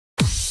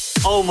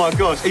Oh my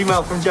gosh,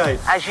 email from Jay.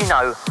 As you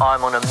know,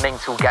 I'm on a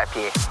mental gap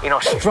year in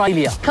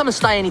Australia. Come and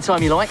stay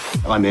anytime you like.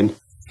 I'm in.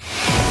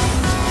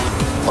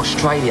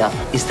 Australia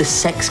is the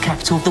sex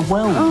capital of the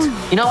world.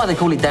 Oh. You know why they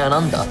call it Down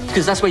Under?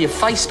 Because that's where your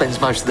face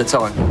spends most of the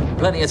time.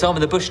 Plenty of time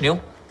in the bush,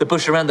 Neil. The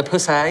bush around the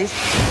pussies.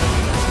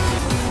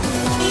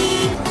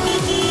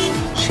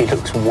 She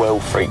looks well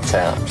freaked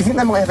out. Do you think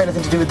that might have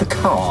anything to do with the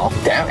car?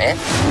 Doubt it.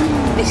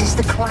 This is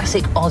the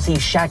classic Aussie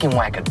shagging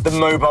wagon. The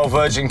mobile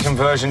virgin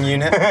conversion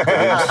unit.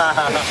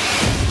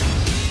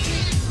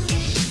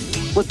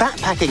 We're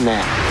backpacking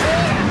now.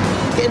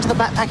 Get into the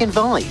backpacking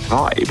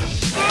vibe.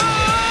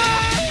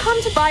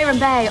 Come to Byron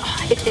Bay.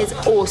 Oh, it is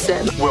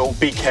awesome. Well,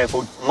 be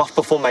careful. Muff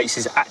before mates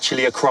is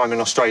actually a crime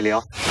in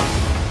Australia.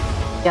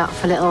 Yeah,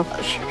 for little.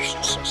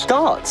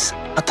 Darts?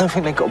 I don't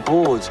think they got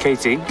boards.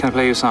 Katie, can I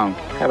play you a song?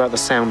 How about the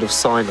sound of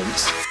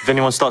silence? If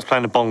anyone starts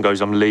playing the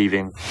bongos, I'm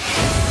leaving.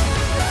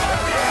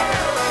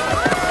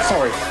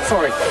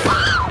 Sorry.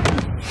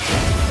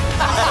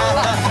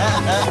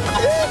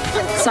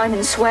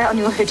 Simon, swear on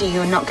your hoodie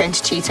you're not going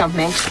to cheat on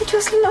me. I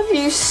just love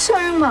you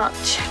so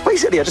much.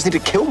 Basically, I just need to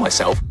kill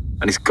myself.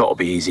 And it's got to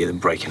be easier than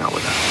breaking up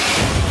with her.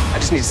 I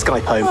just need to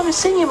Skype home. I haven't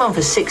seen your mum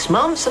for 6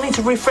 months. I need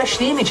to refresh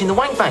the image in the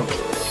wank bank.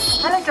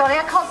 Hello, Dolly,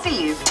 I can't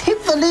see you.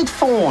 Tip the lid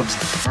forward.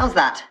 How's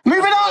that?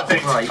 Move it up!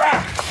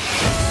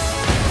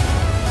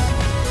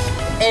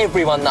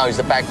 Everyone knows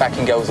the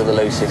backpacking girls are the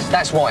loosest.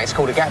 That's why it's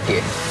called a gap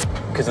year.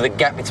 Because of the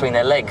gap between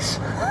their legs.